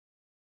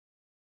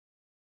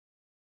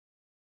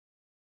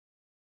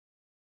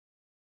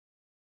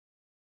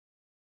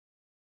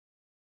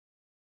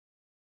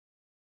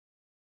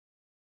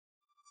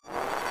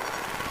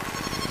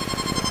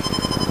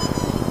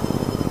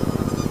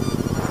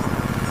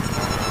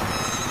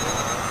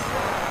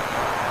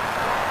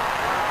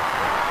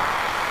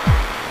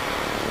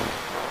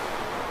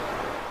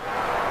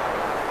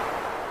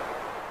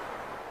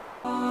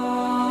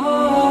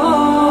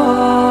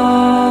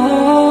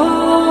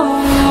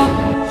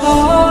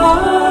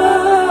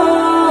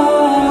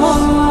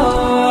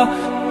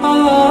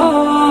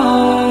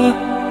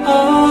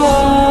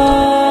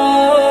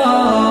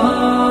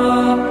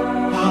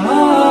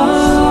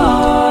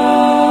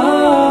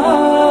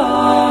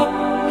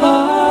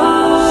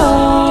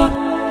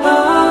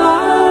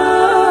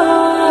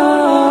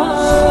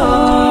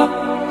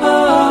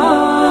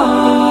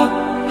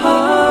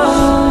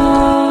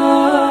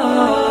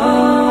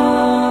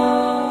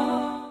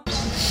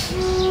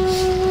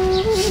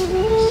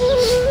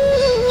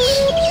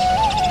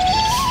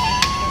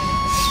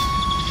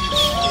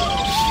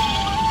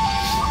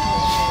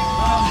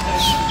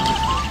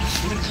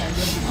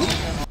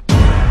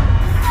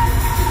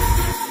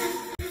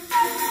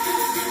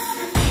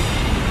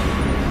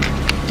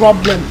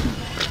Problem কি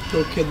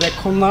চোখে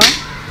দেখো না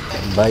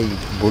ভাই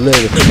ভুলে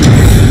গেছে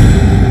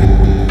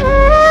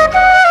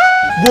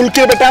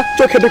ভুলকে বেটা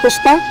চোখে দেখোস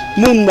না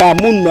মুন্না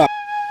মুন্না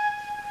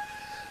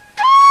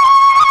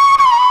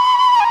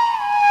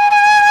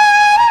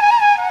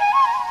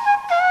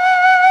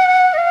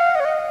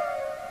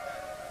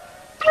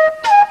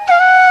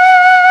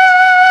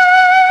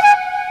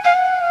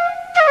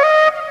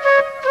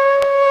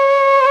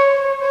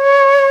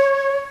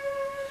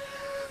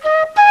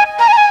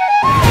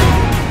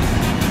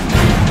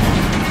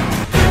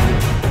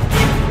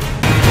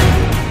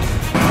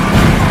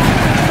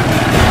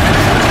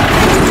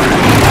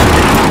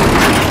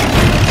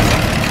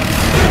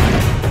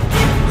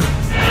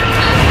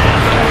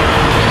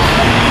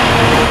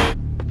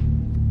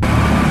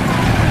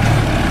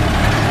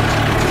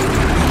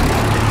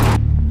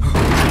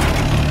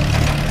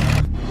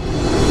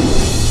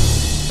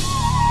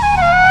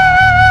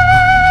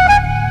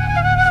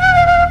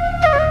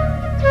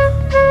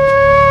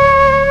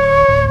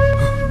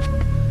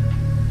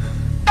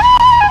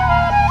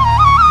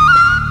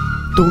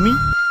তুমি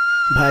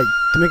ভাই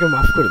তুমি আমাকে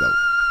মাফ করে দাও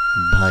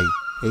ভাই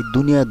এই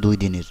দুনিয়া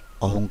 2 দিনের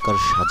অহংকার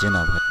সাজে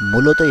না ভাই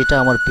মূলত এটা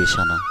আমার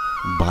পেশা না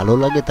ভালো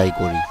লাগে তাই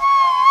করি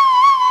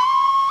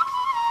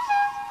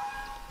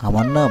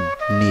আমার নাম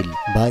নীল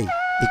ভাই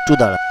একটু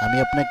দাঁড়া আমি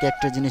আপনাকে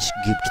একটা জিনিস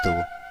গিফট দেব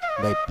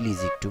ভাই প্লিজ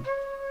একটু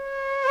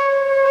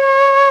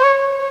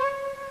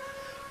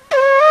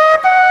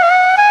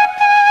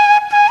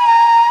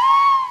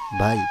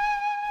ভাই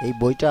এই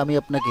বইটা আমি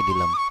আপনাকে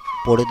দিলাম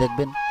পড়ে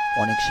দেখবেন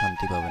অনেক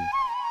শান্তি পাবেন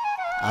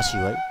আসি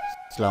ভাই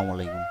আসসালামু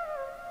আলাইকুম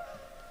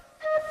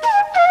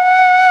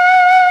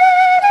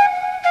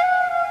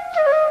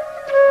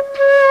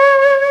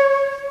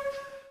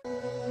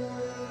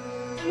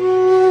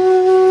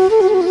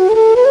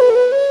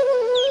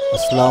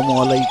আসসালামু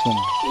আলাইকুম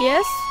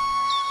ইয়েস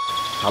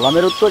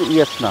সালামের উত্তর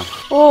ইয়েস না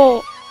ও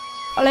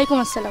ওয়ালাইকুম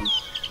আসসালাম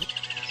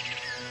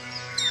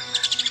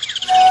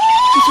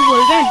কিছু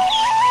বলবেন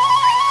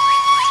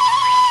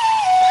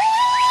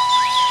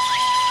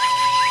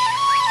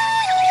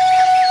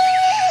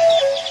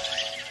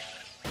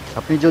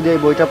আপনি যদি এই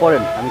বইটা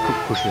পড়েন আমি খুব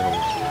খুশি হব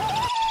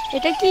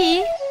এটা কি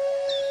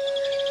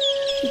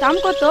দাম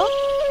কত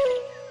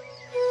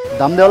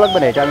দাম দেওয়া লাগবে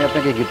না এটা আমি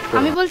আপনাকে গিফট করব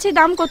আমি বলছি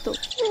দাম কত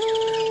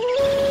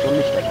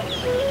 40 টাকা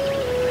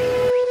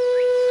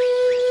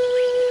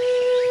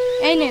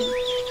এই নেন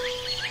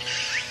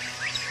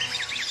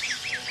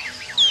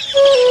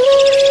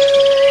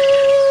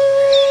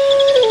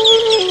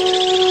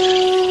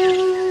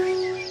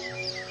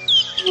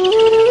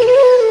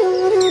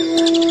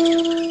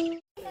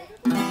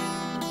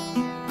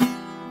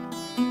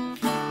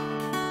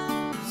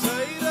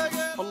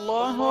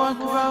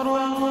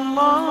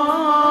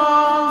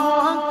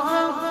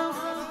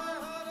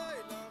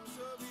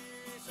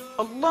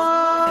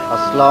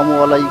আসসালামু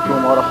আলাইকুম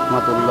ওয়া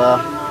রাহমাতুল্লাহ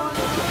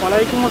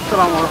ওয়ালাইকুম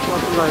আসসালাম ওয়া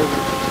রাহমাতুল্লাহ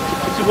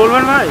কিছু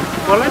বলবেন ভাই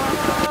বলেন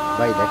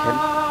ভাই দেখেন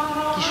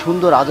কি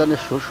সুন্দর আজানের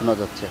সুর শোনা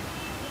যাচ্ছে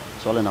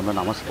চলেন আমরা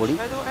নামাজ পড়ি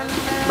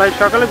ভাই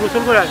সকালে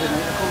গোসল করে আসেন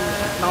এখন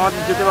নামাজ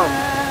যেতে পারবো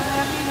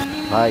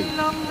ভাই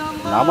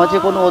নামাজে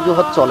কোনো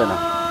অজুহাত চলে না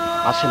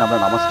আসেন আমরা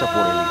নামাজটা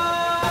পড়ে নিই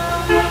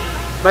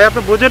ভাই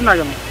আপনি বোঝেন না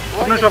কেন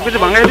আপনার সব কিছু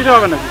ভাঙাই দিতে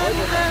হবে নাকি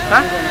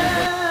হ্যাঁ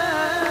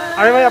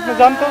আরে ভাই আপনি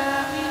যান তো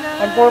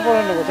আমি পরে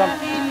পড়ে নেবো যান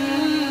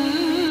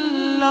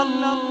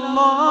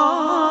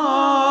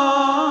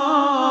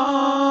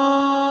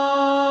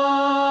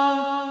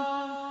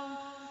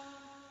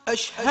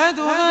أشهد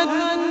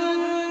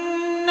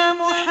أن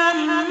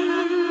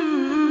محمدًا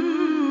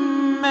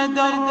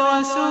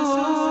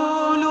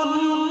رسول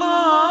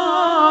الله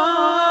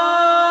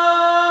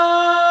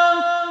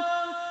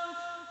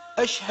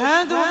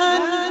أشهد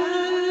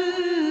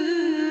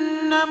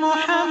أن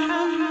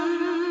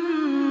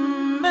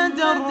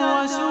محمدًا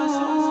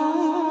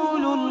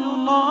رسول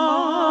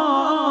الله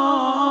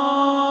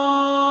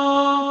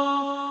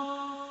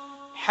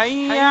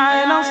حي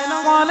على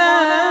الصلاة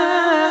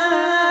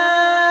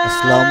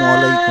আসসালামু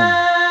আলাইকুম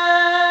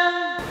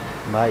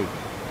ভাই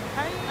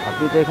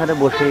আপনি তো এখানে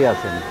বসেই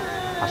আছেন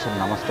আসেন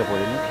নামাজটা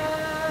পড়ে নিন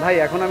ভাই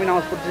এখন আমি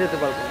নামাজ পড়তে যেতে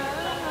পারবো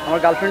আমার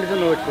গার্লফ্রেন্ডের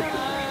জন্য ওয়েট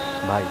করতেছি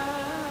ভাই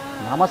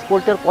নামাজ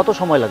পড়তে আর কত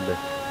সময় লাগবে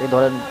এই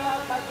ধরেন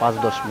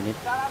 5-10 মিনিট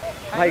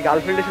ভাই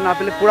গার্লফ্রেন্ড এসে না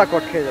পেলে পুরা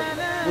কট খেয়ে যাবে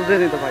বুঝে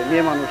তো ভাই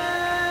মেয়ে মানুষ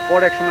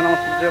পরে এক সময় নামাজ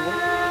পড়তে যাবো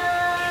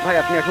ভাই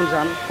আপনি এখন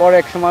যান পরে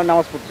এক সময়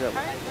নামাজ পড়তে যাবো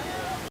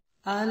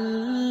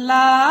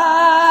আল্লাহ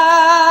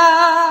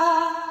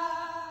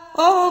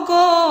ও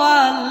গো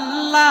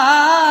আল্লাহ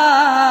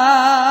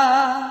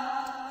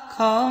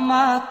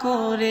ক্ষমা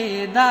করে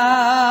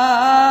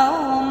দাও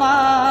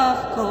মাফ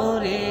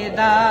করে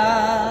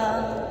দাও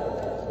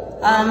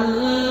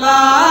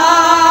আল্লাহ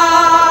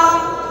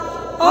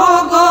ও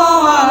গো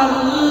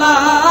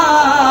আল্লাহ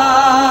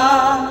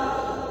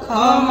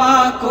ক্ষমা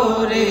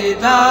করে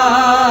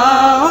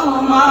দাও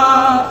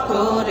মাফ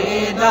করে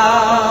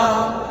দাও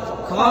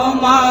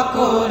ক্ষমা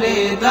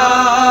করে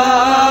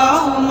দাও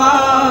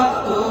মাফ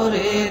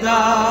করে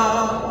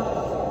দাও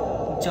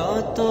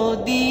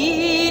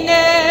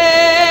যতদিনে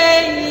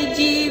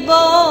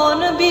জীবন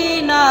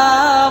বিনা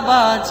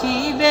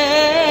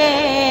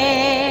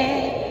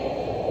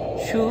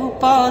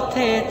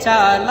সুপথে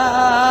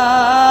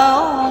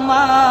চালাও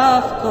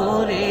মাফ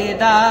করে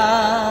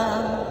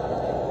দাও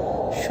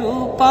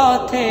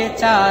সুপথে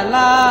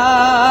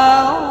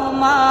চালাও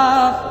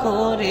মাফ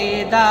করে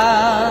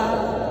দাও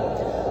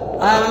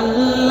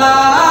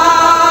আল্লাহ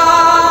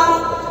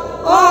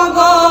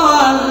ওগো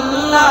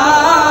আল্লাহ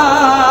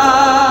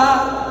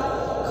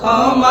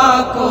ক্ষমা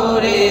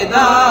করে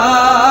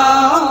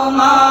দাও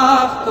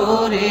মাফ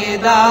করে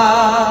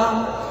দাও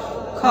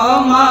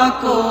ক্ষমা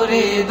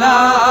করে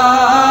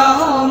দাও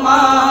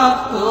মাফ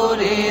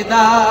করে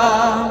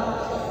দাও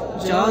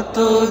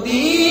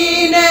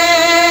যতদিনে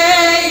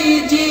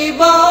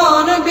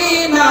জীবন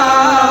বিনা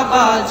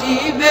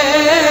বাজিবে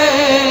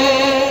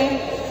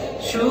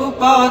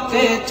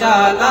সুপথে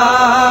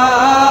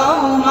চালাও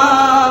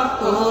মাফ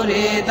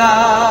করে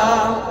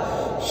দাও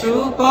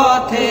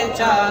সুপথে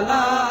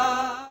চালাও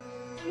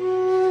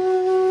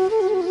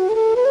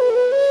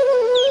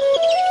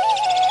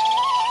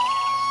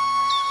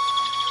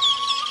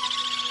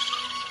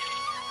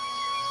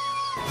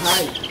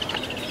ভাই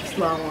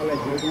আসসালামু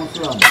আলাইকুম।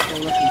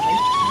 কেমন আছেন ভাই?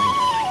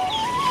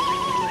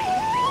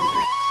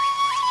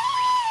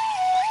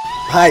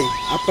 ভাই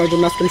আপনার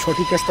জন্য আজকে আমি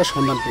সঠিক রাস্তার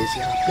সন্ধান পেয়েছি।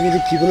 আপনাকে যে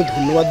কি বলে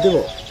ধন্যবাদ দেব?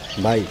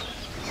 ভাই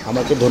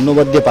আমাকে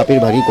ধন্যবাদ দিয়ে পাপির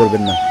ভাগই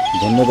করবেন না,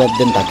 ধন্যবাদ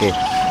দেন তাকে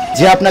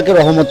যে আপনাকে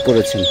রহমত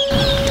করেছেন,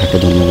 তাকে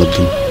ধন্যবাদ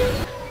দিন।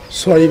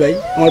 সরি ভাই,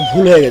 আমার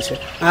ভুল হয়ে গেছে,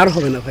 আর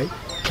হবে না ভাই।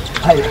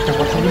 ভাই একটা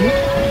কথা বলি।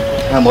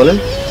 হ্যাঁ বলেন।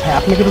 হ্যাঁ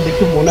আপনাকে তো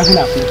দেখতে মনে হয়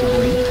না, আপনাকে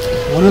বলি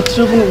মনে হচ্ছে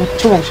কোনো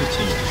উচ্চ বংশের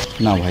ছেলে।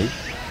 না ভাই,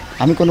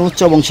 আমি কোনো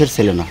উচ্চ বংশের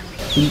ছেলে না,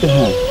 কিন্তু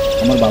হ্যাঁ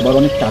আমার বাবার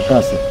অনেক টাকা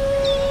আছে,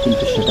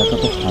 কিন্তু সে টাকা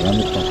তো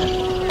হারামের টাকা।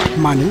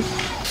 মানে?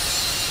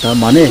 তার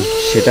মানে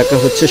সে টাকা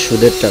হচ্ছে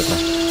সুদের টাকা।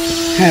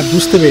 হ্যাঁ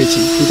বুঝতে পেরেছি,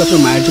 কিন্তু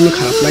আপনার মায়ের জন্য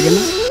খারাপ লাগে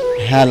না?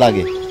 হ্যাঁ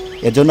লাগে,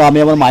 এজন্য আমি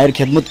আমার মায়ের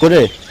খেদমত করে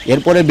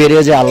এরপরে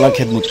বেরিয়ে যায় আল্লাহর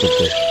খেদমত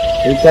করতে।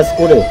 এই কাজ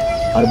করে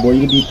আর বই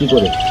বিক্রি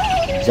করে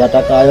যা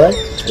টাকা আয় হয়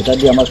এটা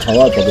দিয়ে আমার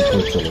খাওয়া তবে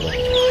খরচ চলে যায়।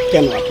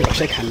 কেন আপনি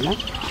বাসায় খান না?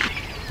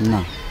 না,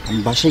 আমি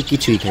বাসায়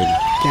কিছুই খাই না।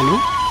 কেন?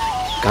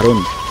 কারণ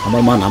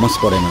আমার মা নামাজ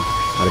পড়ে না,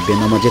 আর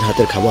বেনামাজের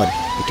হাতের খাবার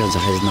এটা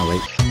জায়েজ না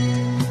ভাই।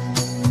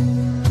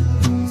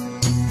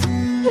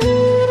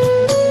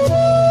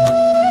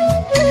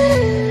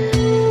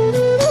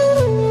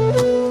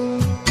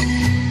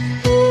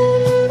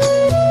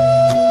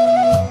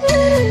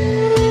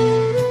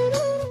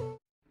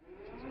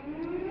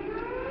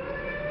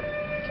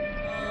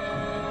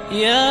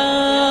 يا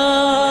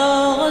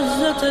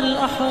غزة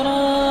الأحرار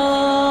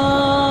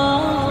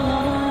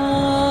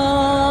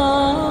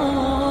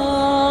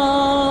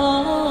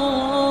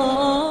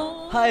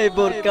হাই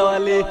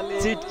বোরকাওয়ালি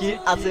চিটকি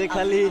আছে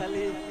খালি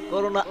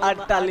করোনা আর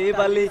টালি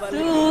বালি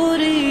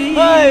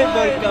হাই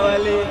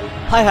বোরকাওয়ালি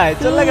হাই হাই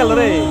চলে গেল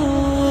রে।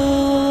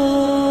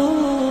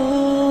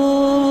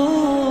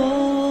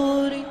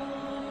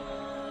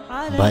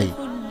 ভাই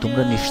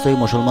তোমরা নিশ্চয়ই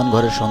মুসলমান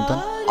ঘরের সন্তান?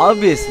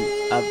 অবভিয়াসলি।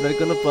 আপনার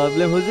কোনো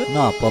প্রবলেম হুজুর?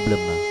 না প্রবলেম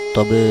না,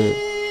 তবে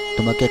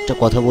তোমাকে একটা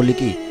কথা বলি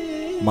কি,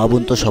 মা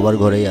বোন তো সবার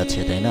ঘরেই আছে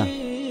তাই না?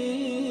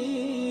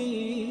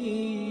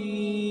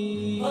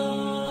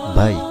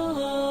 ভাই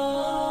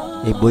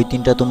এই বই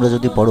তিনটা তোমরা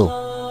যদি পড়ো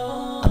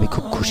আমি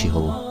খুব খুশি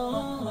হব।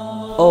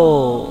 ও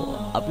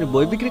আপনি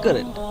বই বিক্রি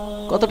করেন?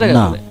 কত টাকা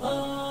না, করে?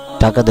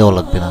 টাকা দেওয়া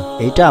লাগবে না,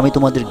 এইটা আমি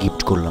তোমাদের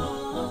গিফট করলাম।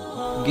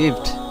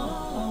 গিফট?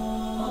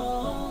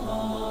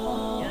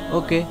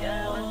 Okay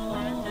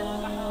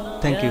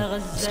thank you.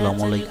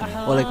 আসসালামু আলাইকুম।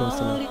 ওয়ালাইকুম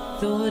আসসালাম।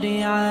 ثوري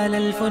على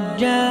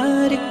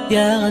الفجار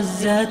يا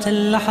غزاة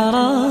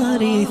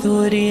الأحرار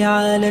ثوري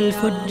على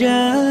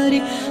الفجار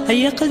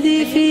هيا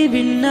قذيفي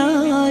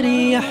بالنار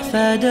يا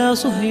أحفاد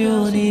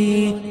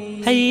صهيوني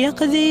هيا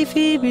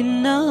قذيفي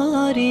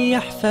بالنار يا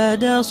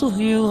أحفاد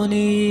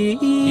صهيوني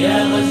يا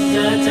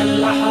غزاة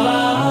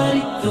الأحرار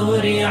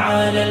ثوري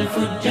على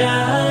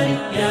الفجار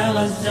يا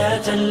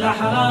غزاة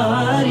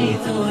الأحرار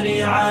ثوري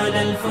على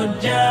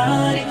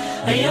الفجار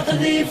هيا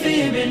قذيفي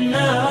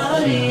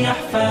بالنار يا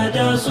أحفاد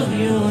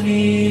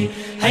صهيوني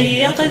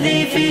هيا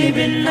قذيفي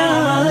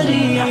بالنار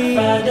يا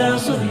أحفاد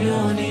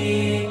صهيوني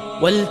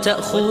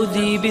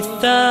ولتأخذي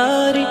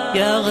بالثار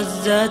يا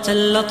غزاة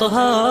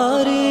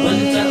الأطهار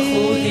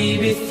ولتأخذي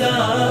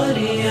بالثار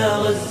يا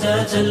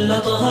غزاة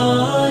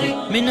الأطهار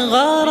من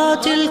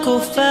غارات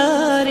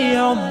الكفار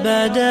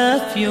عباد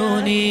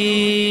أفيوني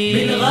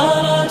من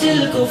غارات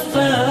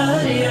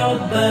الكفار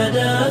عباد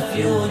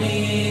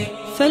أفيوني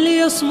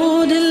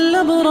فليصمد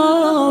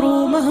الأبرار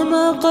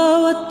مهما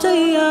قاوى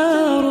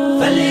التيار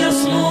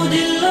فليصمد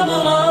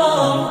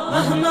الأبرار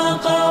مهما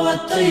قاوى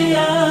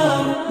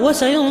التيار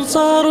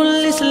وسينصار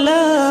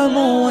الإسلام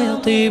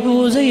ويطيب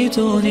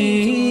زيتوني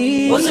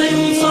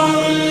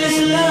وسينصار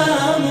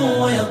الإسلام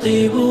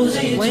ويطيب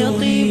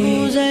زيتوني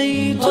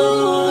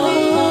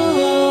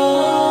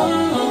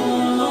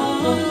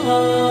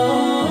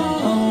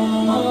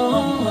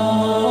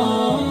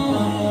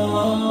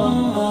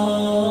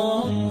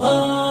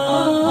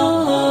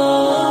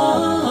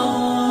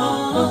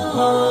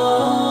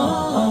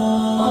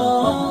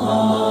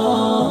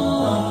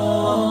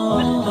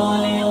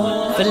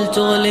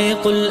فلتغلق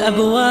فلتغلقوا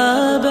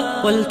الأبواب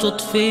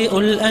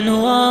ولتطفئوا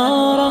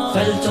الأنوار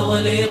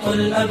فلتغلقوا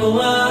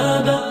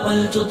الأبواب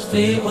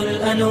ولتطفئوا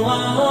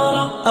الأنوار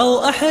أو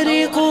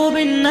أحرقوا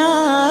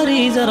بالنار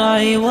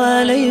زرعي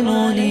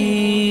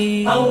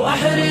وليموني أو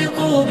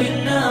أحرقوا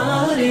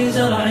بالنار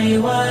زرعي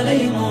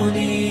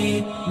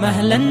وليموني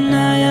مهلا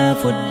يا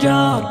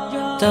فجار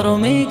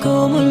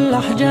ترميكم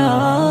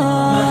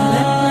الأحجار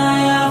مهلا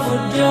يا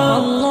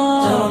فجار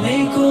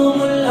ترميكم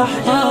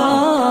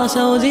الأحجار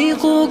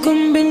سأذيقكم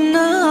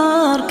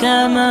بالنار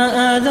كما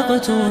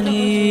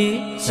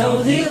أذقتوني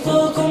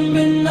سأذيقكم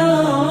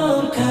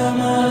بالنار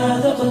كما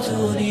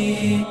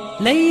أذقتوني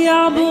لن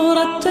يعبر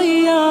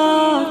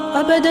التيار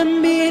أبدا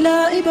بلا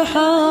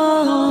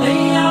إبحار لن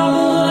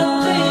يعبر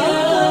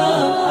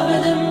التيار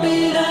أبدا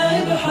بلا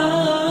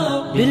إبحار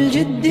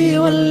بالجد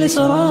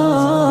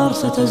والإصرار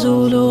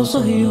ستزول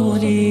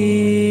صهيوني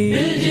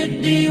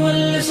بالجد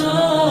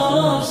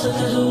والإصرار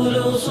ستزول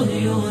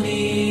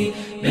صهيوني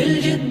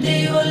بالجد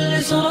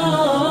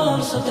والإصرار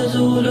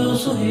ستزول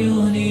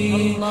صهيوني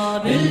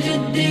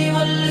بالجد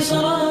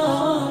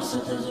والإصرار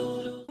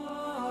ستزول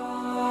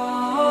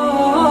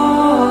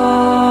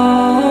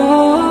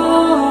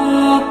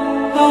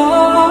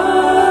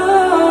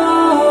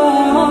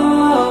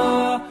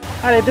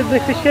আর এদের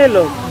দেখতে সেই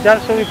লোক যার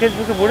ছবি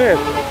ফেসবুকে ভরে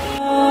গেছে।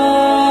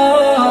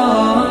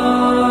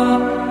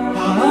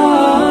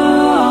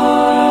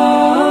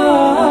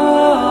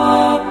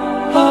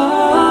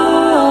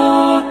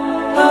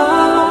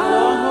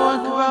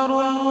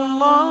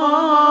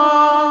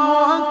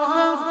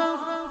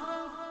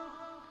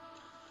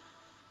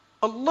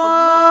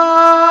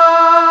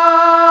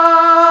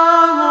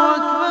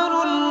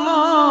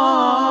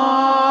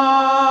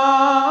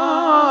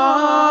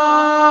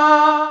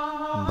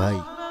 ভাই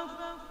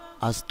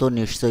আজ তো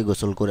নিশ্চয়ই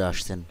গোসল করে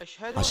আসছেন,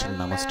 আসেন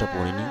নামাজটা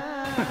পড়িনি।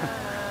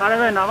 আরে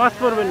ভাই নামাজ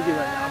পড়বেন কি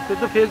ভাই, আপনি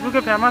তো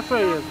ফেসবুকে ফেমাস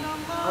হয়ে গেছেন,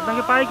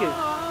 আপনাকে পাই কে?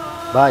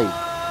 ভাই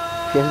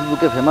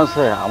ফেসবুকে ফেমাস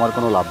হয়ে আমার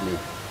কোনো লাভ নেই,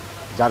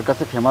 যার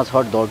কাছে ফেমাস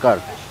হওয়ার দরকার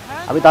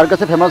আমি তার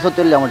কাছে ফেমাস হতে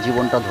হলে আমার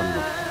জীবনটা ধন্য।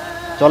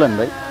 চলেন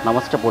ভাই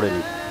নামাজটা পড়ে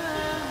নিই।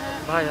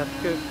 ভাই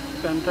আজকে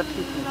প্যান্টটা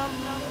ঠিক নেই,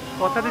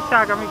 কথা দিচ্ছে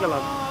আগামীকাল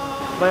আসবে।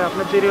 ভাই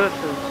আপনার দেরি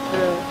হচ্ছে,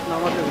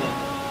 নামাজে যান।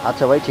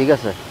 আচ্ছা ভাই ঠিক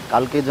আছে,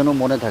 কালকে যেন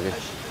মনে থাকে।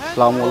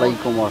 আসসালামু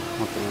আলাইকুম ওয়া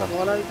রাহমাতুল্লাহ।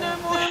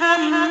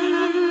 মুহাম্মাদুর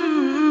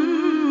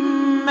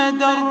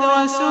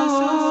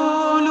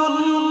রাসূলুল্লাহ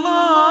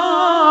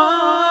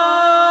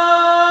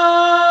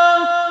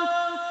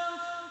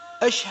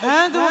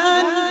আশহাদু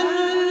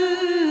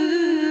আন্না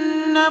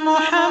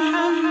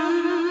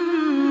মুহাম্মাদুর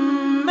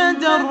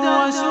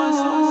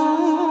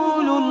রাসূলুল্লাহ।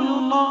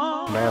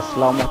 ভাই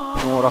আসসালামু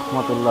আলাইকুম ওয়া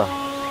রাহমাতুল্লাহ।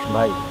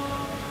 ভাই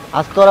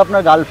আজ তো আর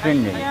আপনার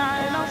গার্লফ্রেন্ড নেই,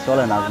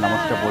 চলেন আজ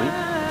নামাজটা পড়ি।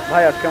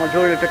 ভাই আজকে আমার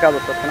জরুরি একটা কাজ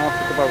আছে, নামাজ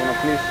পড়তে পারবো না,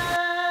 প্লিজ।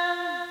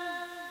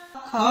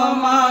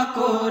 ক্ষমা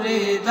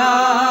করে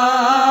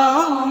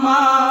দাও,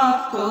 মাফ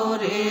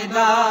করে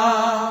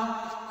দাও,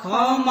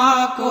 ক্ষমা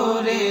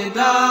করে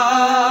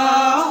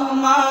দাও,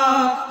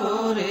 মাফ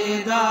করে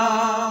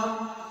দাও।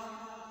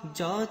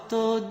 যত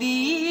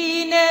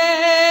দিনে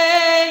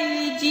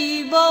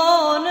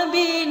জীবন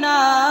বিনা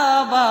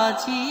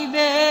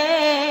বাঁচিবে,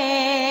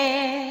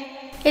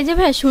 এই যে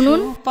ভাই শুনুন,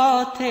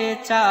 পথে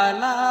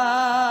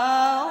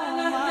চালাও।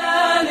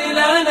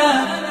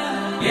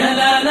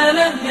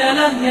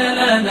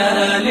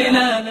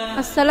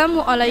 আসসালামু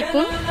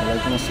আলাইকুম।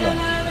 ওয়ালাইকুম আসসালাম।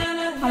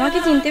 আমাকে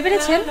চিনতে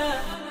পেরেছেন?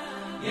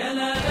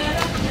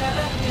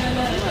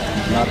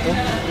 না তো।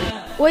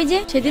 ওই যে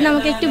সেদিন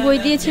আমাকে একটি বই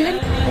দিয়েছিলেন।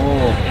 ও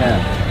হ্যাঁ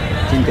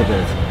চিনতে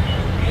পেরেছি।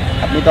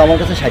 আপনি তো আমার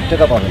কাছে 60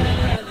 টাকা পাবেন।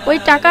 ওই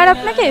টাকা আর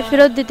আপনাকে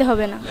ফেরত দিতে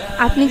হবে না।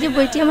 আপনি যে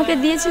বইটি আমাকে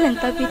দিয়েছিলেন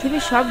তা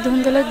পৃথিবীর সব ধন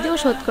দৌলত দিয়েও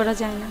শোধ করা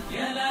যায় না।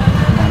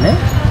 মানে?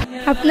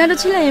 আপনারও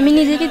ছিল, আমি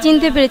নিজেকে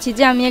চিনতে পেরেছি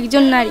যে আমি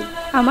একজন নারী,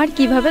 আমার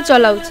কিভাবে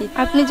চলা উচিত।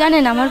 আপনি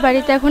জানেন আমার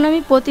বাড়িতে এখন আমি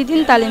প্রতিদিন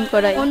তালিম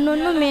করাই, অন্য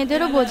অন্য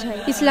মেয়েদেরও বোঝাই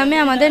ইসলামে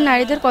আমাদের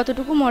নারীদের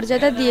কতটুকু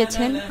মর্যাদা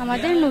দিয়েছেন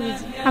আমাদের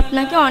নবীজি।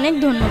 আপনাকে অনেক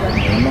ধন্যবাদ।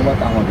 ধন্যবাদ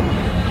আমাদের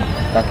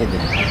তাকে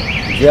দিন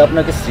যে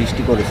আপনাকে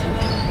সৃষ্টি করেছেন।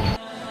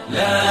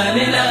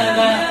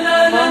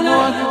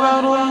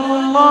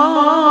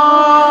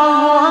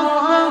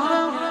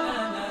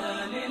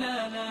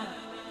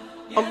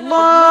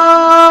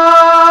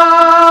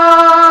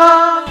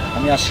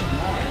 আমি আসি,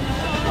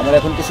 আমার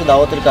এখন কিছু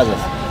দাওয়াতের কাজ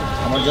আছে,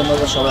 আমার জন্য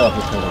ওরা সবাই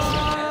অপেক্ষা করছে।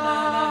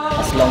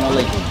 আসসালামু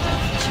আলাইকুম।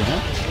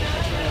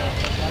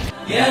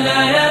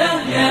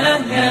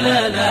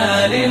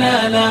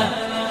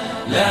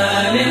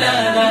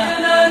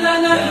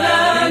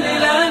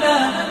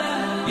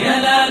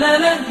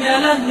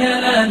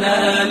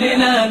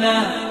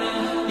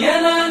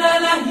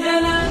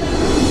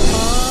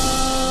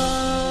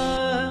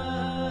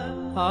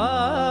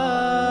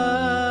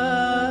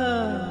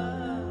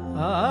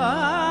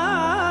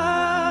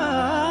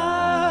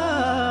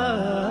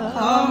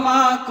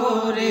 ক্ষমা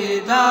করে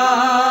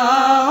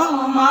দাও,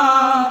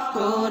 মাফ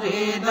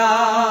করে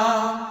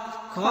দাও,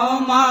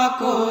 ক্ষমা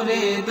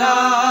করে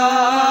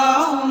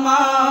দাও,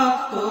 মাফ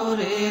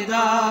করে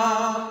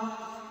দাও।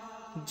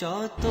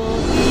 যত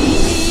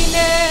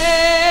দিনে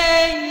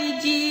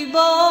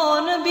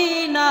জীবন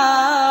বিনা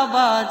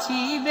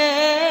বাঁচিবে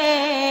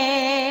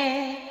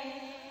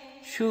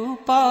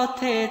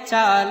সুপথে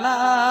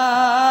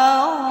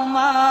চালাও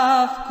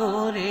মাফ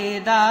করে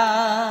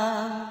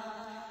দাও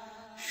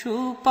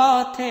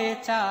সুপথে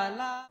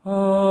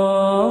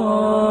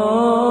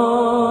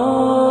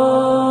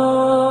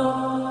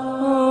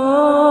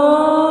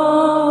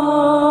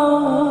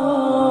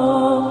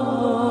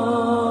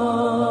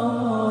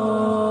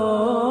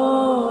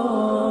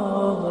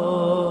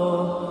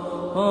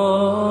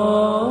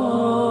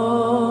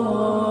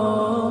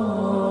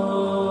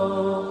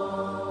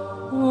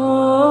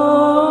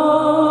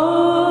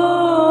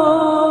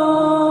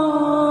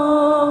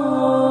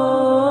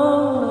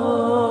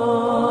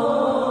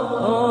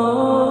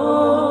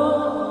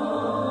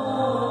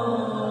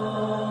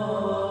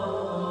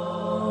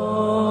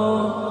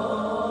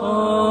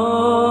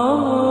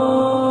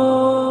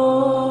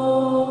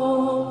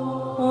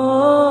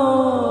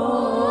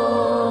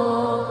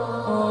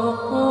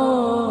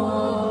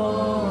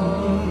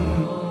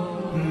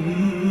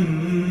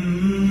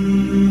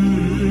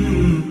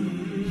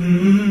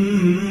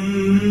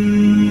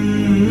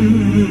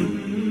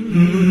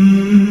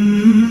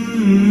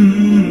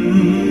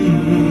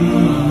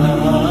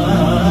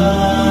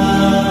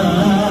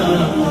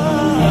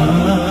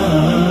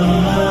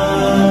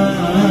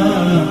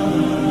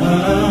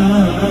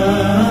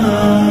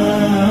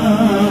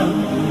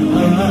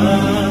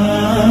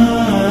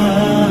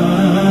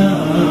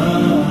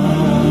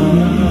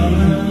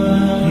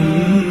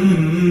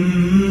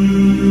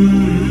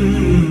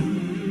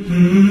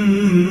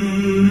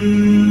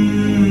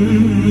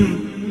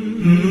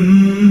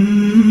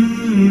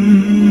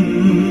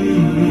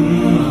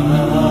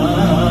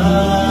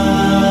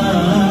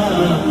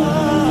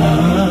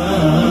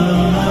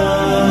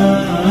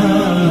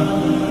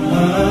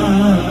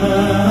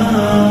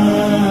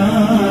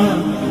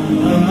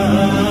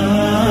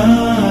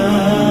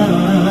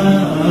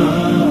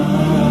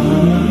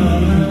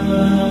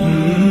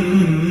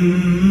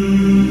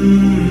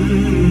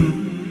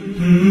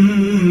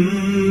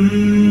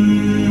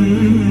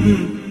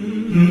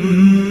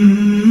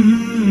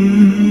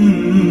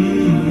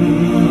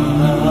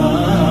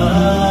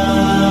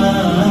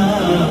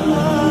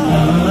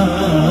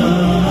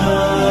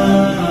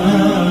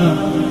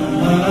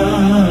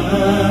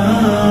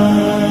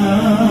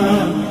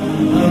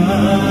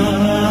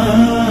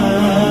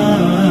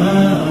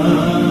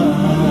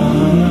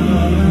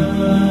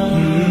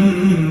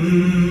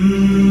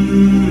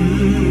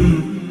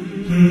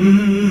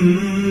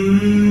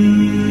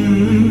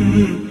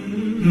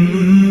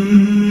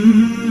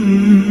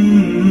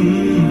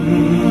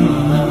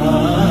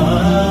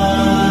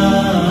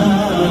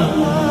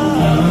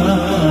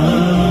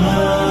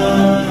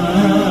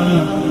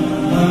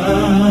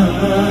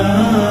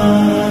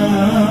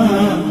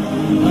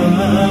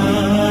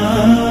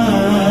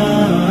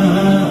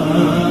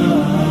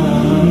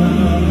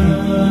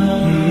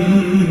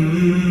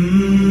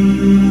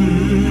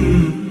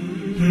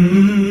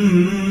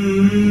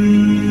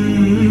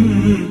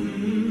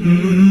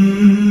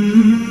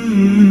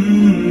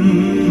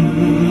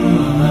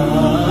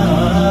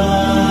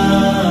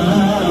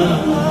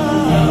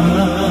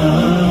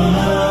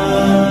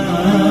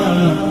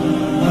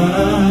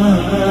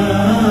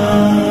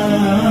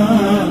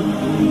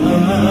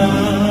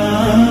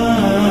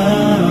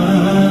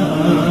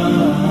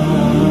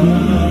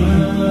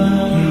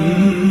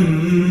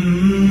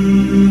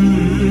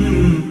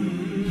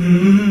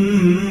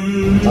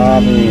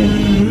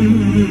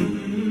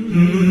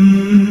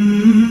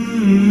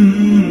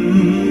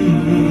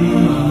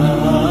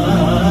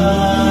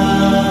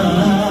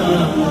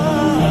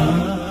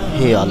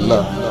হে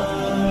আল্লাহ,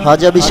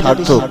 আজ আমি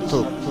সার্থক,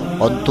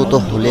 অন্তত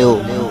হলেও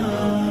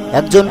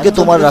একজনকে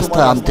তোমার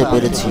রাস্তায় আনতে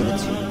পেরেছি।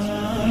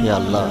 হে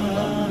আল্লাহ,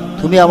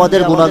 তুমি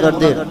আমাদের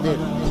গুনাহগারদের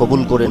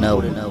কবুল করে নাও।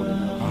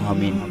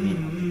 আমিন।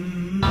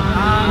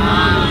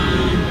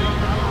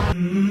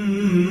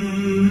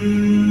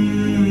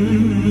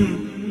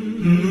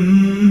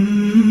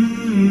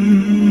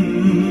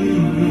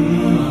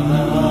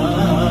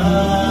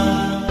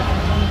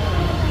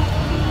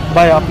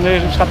 ভাই আপনার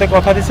সাথে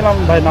কথা দিয়েছিলাম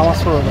ভাই নামাজ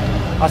পড়বে।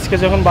 আজকে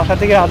যখন বাসা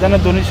থেকে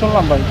আজানের ধ্বনি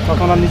শুনলাম ভাই,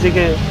 তখন আর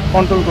নিজেকে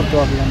কন্ট্রোল করতে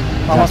পারলাম,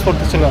 নামাজ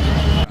পড়তেছিলাম।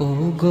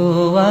 ওগো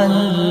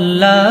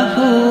আল্লাহ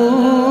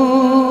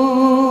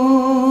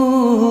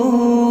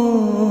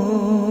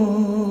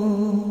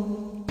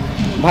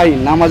ভাই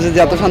নামাজে যে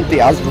এত শান্তি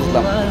আজ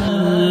বুঝলাম।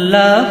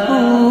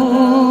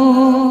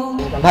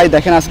 ভাই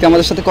দেখেন আজকে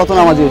আমাদের সাথে কত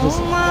নামাজি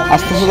এসেছে,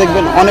 আস্তে আস্তে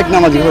দেখবেন অনেক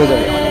নামাজি হয়ে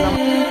যাবে।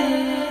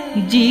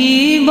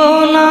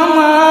 জীবন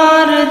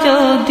আমার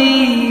যদি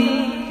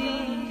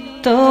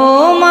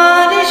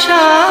তোমার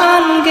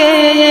শান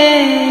গেয়ে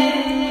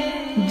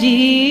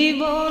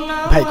জীবন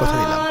ভাই কথা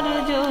দিলাম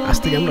আজ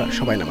থেকে আমরা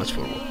সবাই নামাজ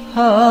পড়বো।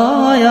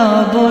 হয়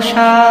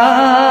অবসান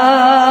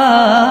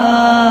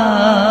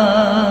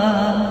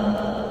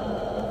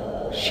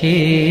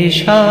শেষ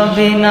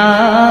হবে না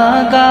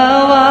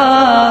গাওয়া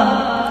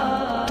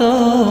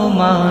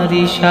তোমার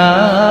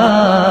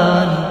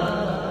শান,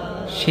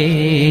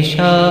 শেষ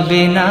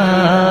হবে না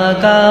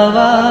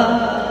গাওয়া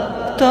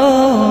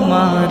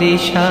তোমারি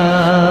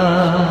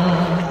শান।